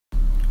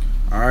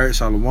Alright,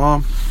 Shalom.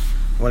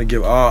 I want to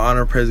give all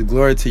honor, praise, and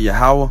glory to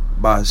Yahweh,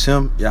 by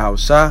Hashem, Yahweh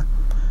Shai.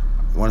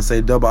 I want to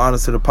say double honor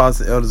to the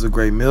apostles and elders of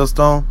Great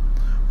Millstone.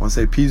 I want to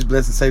say peace,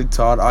 blessing, safety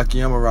to all the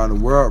Akiyama around the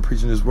world,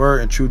 preaching this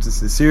word in truth and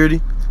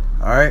sincerity.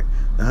 Alright,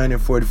 the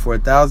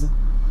 144,000.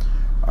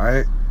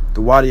 Alright,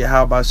 the Wadi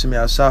Yahweh by Hashem,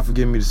 Yahweh Shai for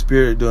giving me the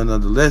spirit to do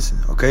another lesson.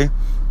 Okay,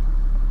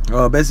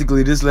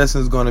 basically this lesson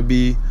is going to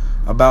be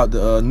about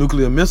the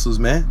nuclear missiles,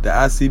 man, the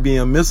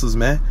ICBM missiles,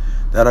 man,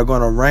 that are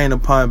going to rain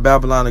upon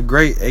Babylon the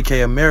Great,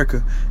 aka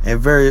America, and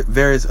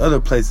various other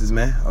places,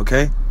 man.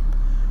 Okay,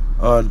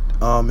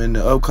 in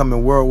the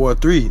upcoming World War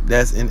III,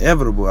 that's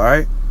inevitable. All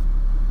right.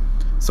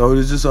 So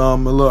it's just a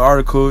little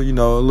article, a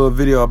little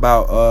video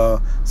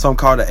about something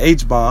called the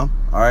H bomb.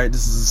 All right,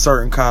 this is a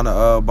certain kind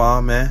of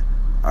bomb, man.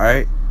 All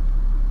right,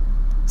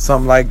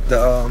 something like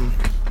the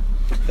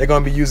they're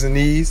gonna be using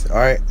these. All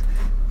right,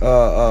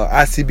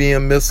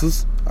 ICBM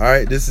missiles. All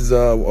right, this is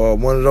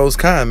one of those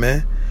kind,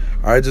 man.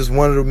 All right, just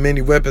one of the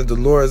many weapons the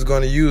Lord is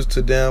going to use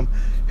to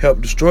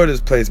help destroy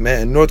this place,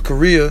 man. And North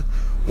Korea,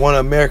 one of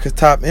America's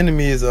top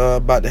enemies,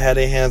 about to have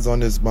their hands on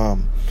this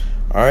bomb.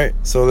 All right,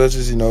 so let's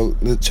just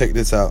let's check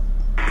this out.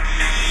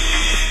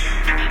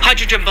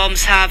 Hydrogen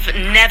bombs have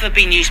never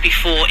been used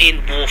before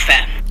in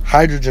warfare.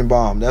 Hydrogen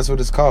bomb, that's what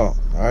it's called.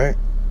 All right.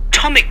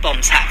 Atomic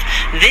bombs have.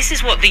 This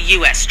is what the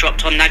US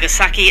dropped on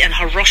Nagasaki and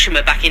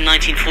Hiroshima back in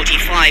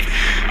 1945,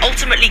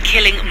 ultimately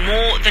killing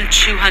more than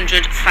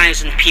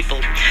 200,000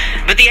 people.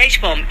 But the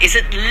H-bomb is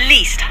at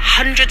least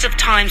hundreds of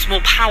times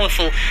more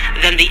powerful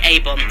than the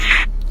A-bomb.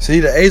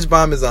 See, the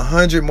H-bomb is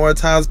 100 more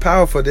times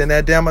powerful than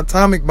that damn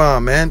atomic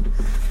bomb, man.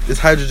 This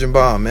hydrogen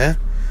bomb, man.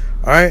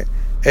 All right.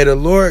 Hey, the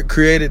Lord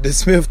created the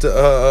Smith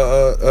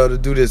to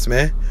do this,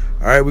 man.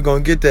 All right, we're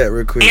going to get that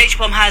real quick. The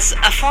H-bomb has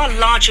a far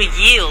larger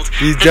yield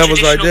These than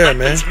devils right there,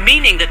 weapons, man.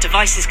 meaning that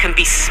devices can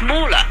be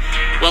smaller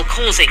while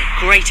causing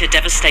greater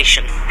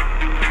devastation.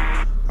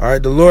 All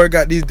right, the Lord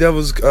got these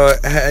devils,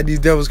 had these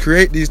devils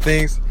create these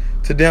things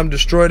to them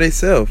destroy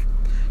themselves.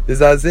 This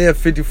is Isaiah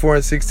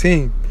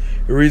 54:16.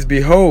 It reads,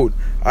 "Behold,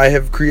 I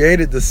have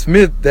created the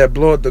smith that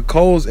bloweth the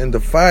coals in the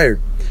fire,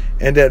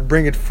 and that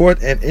bringeth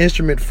forth an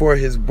instrument for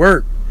his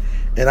work.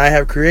 And I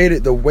have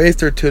created the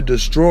waster to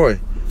destroy."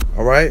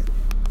 All right.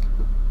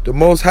 The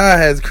Most High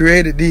has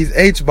created these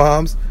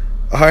H-bombs,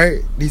 all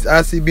right, these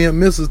ICBM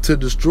missiles to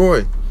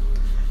destroy.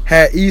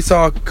 Had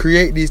Esau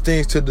create these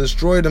things to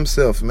destroy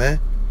themselves, man.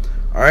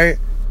 All right,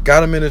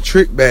 got them in a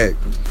trick bag.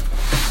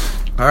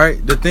 All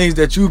right, the things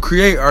that you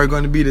create are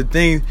going to be the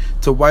things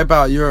to wipe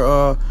out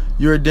your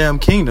damn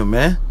kingdom,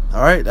 man.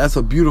 All right, that's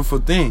a beautiful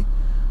thing.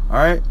 All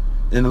right,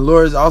 and the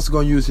Lord is also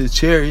going to use His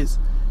chariots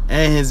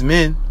and His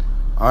men.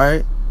 All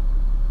right.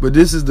 But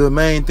this is the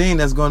main thing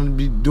that's going to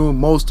be doing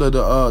most of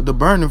the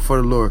burning for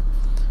the Lord.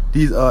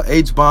 These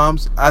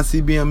H-bombs,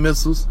 ICBM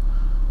missiles.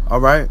 All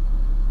right.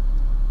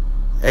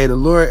 Hey, the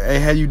Lord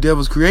had you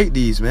devils create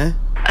these, man.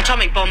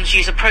 Atomic bombs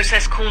use a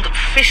process called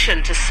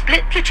fission to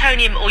split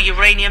plutonium or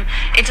uranium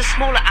into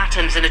smaller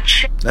atoms in a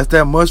chip. That's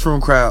that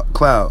mushroom cloud.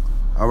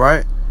 All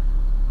right.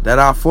 That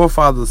our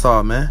forefathers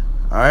saw, man.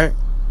 All right.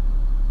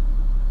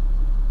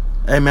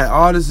 Hey, man,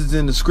 all this is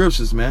in the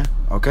scriptures, man.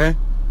 Okay.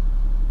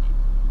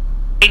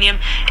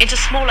 Into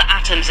smaller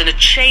atoms in a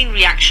chain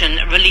reaction,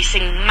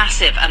 releasing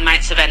massive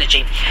amounts of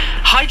energy.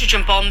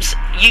 Hydrogen bombs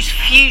use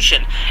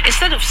fusion.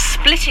 Instead of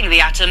splitting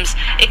the atoms,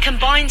 it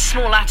combines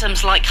small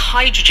atoms like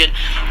hydrogen.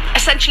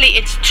 Essentially,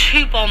 it's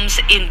two bombs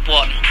in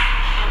one.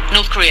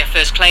 North Korea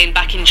first claimed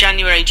back in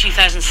January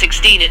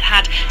 2016 it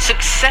had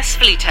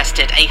successfully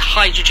tested a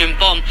hydrogen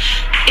bomb.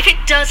 If it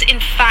does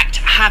in fact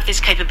have this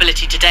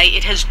capability today,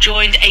 it has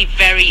joined a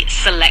very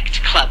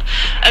select club.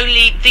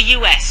 Only the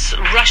US,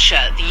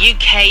 Russia, the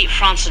UK,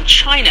 France and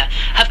China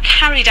have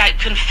carried out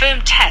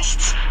confirmed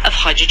tests of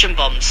hydrogen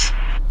bombs.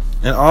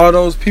 And all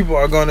those people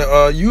are going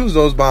to use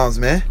those bombs,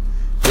 man.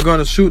 They're going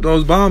to shoot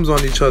those bombs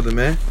on each other,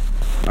 man.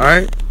 All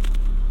right?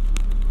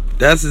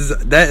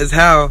 That is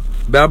how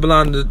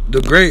Babylon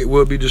the Great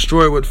will be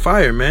destroyed with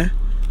fire, man.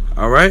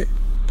 All right?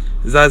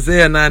 It's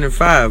Isaiah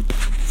 9:5.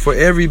 "For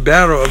every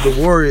battle of the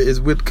warrior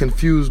is with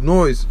confused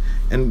noise,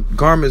 and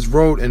garments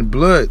rolled in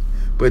blood.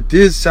 But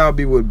this shall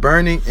be with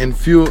burning and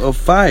fuel of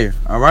fire."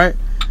 All right?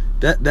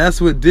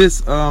 That's what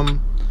this battle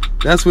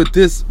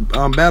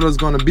is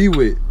going to be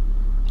with.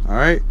 All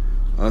right?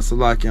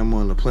 Salaki, I'm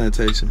on the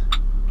plantation.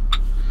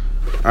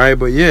 All right,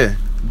 but yeah.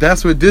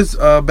 That's what this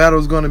battle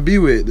is going to be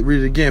with.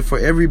 Read it again. "For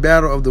every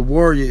battle of the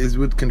warrior is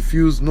with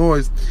confused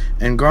noise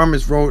and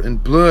garments rolled in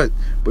blood.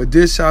 But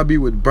this shall be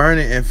with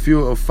burning and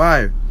fuel of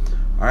fire."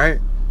 All right?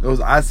 Those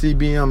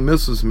ICBM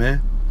missiles,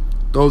 man.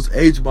 Those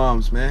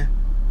H-bombs, man.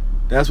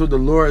 That's what the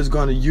Lord is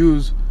going to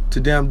use to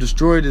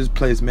destroy this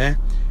place, man.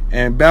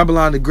 And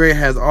Babylon the Great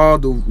has all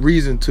the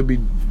reason to be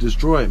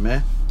destroyed,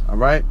 man. All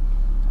right?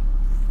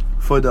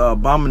 For the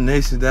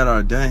abominations that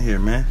are done here,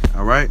 man.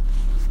 All right?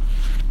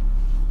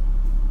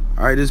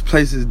 All right, this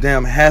place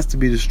has to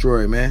be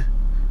destroyed, man.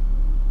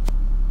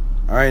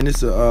 All right, and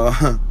it's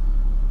a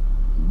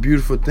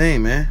beautiful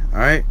thing, man. All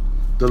right,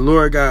 the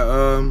Lord got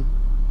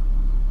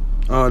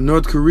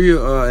North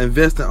Korea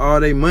investing all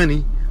their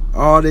money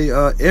all they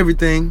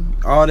everything,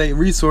 all their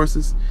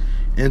resources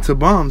into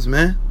bombs,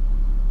 man.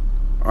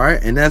 All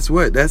right, and that's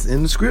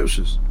in the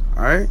scriptures.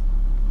 All right.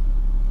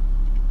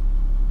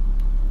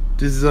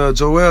 This is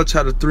Joel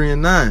chapter 3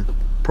 and 9.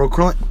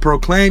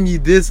 Proclaim ye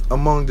this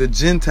among the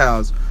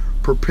Gentiles.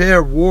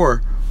 Prepare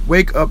war.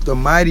 Wake up the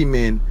mighty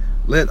men.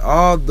 Let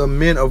all the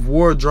men of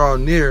war draw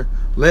near.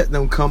 Let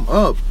them come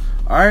up.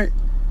 All right.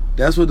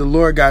 That's what the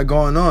Lord got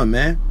going on,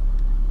 man.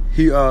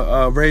 He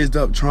raised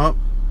up Trump.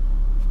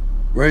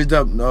 Raised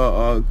up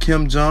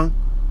Kim Jong,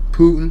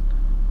 Putin.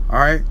 All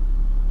right.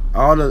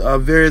 All the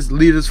various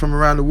leaders from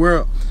around the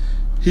world.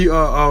 He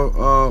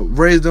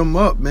raised them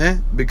up,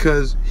 man,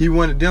 because he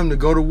wanted them to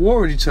go to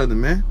war with each other,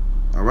 man.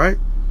 All right.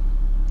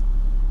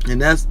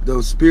 And that's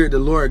the spirit the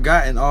Lord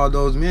got in all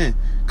those men,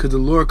 because the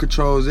Lord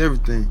controls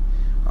everything.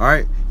 All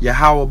right.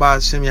 Yahweh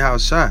Ba'ashem Yahweh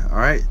Shai. All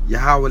right.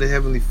 Yahweh the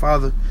Heavenly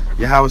Father.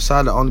 Yahweh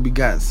Shai the only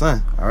begotten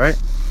Son. All right.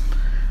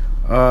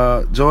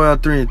 Joel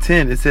 3 and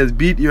 10. It says,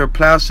 beat your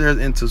plowshares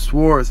into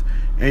swords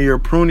and your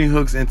pruning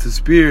hooks into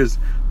spears.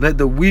 Let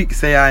the weak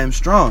say I am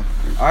strong.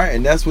 All right.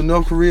 And that's what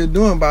North Korea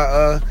doing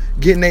by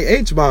getting their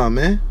H-bomb,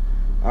 man.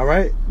 All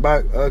right.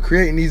 By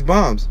creating these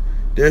bombs.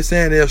 They're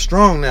saying they're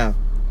strong now.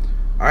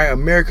 All right.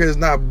 America is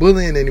not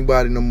bullying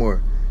anybody no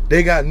more.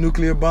 They got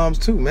nuclear bombs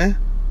too, man.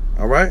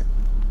 All right.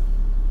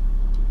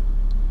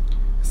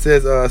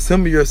 Says,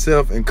 assemble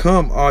yourself and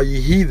come, all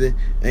ye heathen,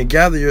 and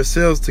gather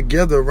yourselves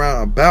together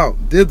round about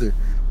thither.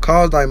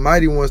 Cause thy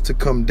mighty ones to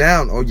come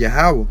down, O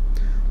Yahweh.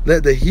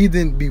 Let the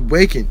heathen be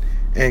wakened,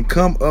 and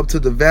come up to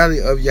the valley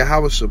of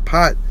Yahweh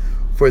Shaphat,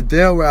 for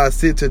there will I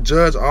sit to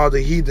judge all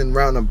the heathen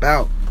round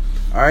about.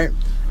 Alright?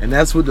 And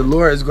that's what the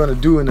Lord is going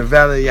to do in the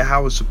valley of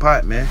Yahweh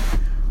Shaphat, man.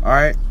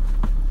 Alright?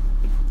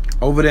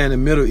 Over there in the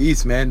Middle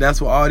East, man.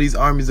 That's where all these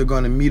armies are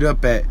going to meet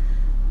up at,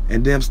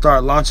 and then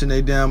start launching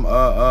their damn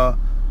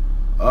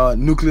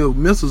nuclear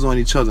missiles on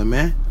each other,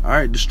 man.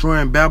 Alright,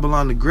 destroying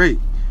Babylon the Great,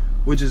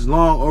 which is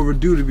long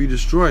overdue to be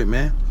destroyed,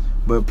 man.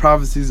 But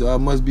prophecies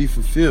must be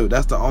fulfilled.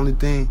 That's the only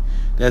thing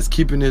that's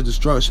keeping this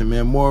destruction,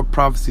 man. More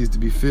prophecies to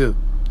be filled.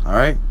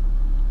 Alright.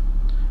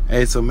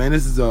 Hey, so man,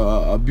 this is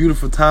a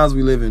beautiful times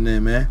we live in there,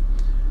 man.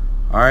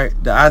 Alright.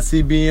 The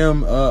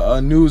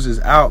ICBM news is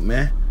out,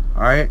 man.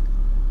 Alright.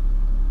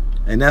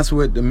 And that's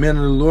what the men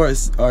of the Lord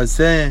are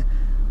saying.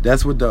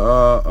 That's what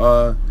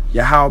the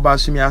Yahweh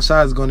Ba'ashem Yahweh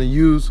Shai is going to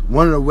use.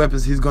 One of the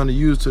weapons he's going to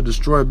use to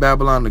destroy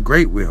Babylon the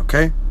Great with,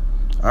 okay?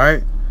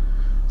 Alright?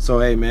 So,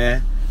 hey,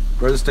 man.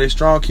 Brothers, stay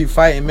strong. Keep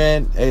fighting,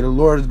 man. Hey, the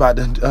Lord is about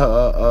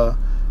to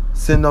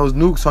send those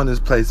nukes on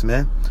this place,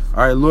 man.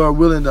 Alright, Lord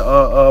willing,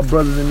 the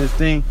brothers in this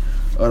thing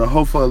are the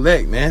hopeful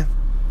elect, man.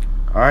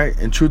 Alright?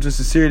 And truth and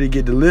sincerity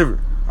get delivered.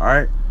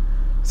 Alright?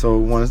 So, I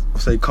want to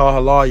say, call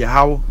halal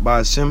Yahweh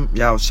Ba'ashem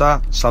Yahweh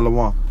Shai.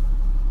 Shalom.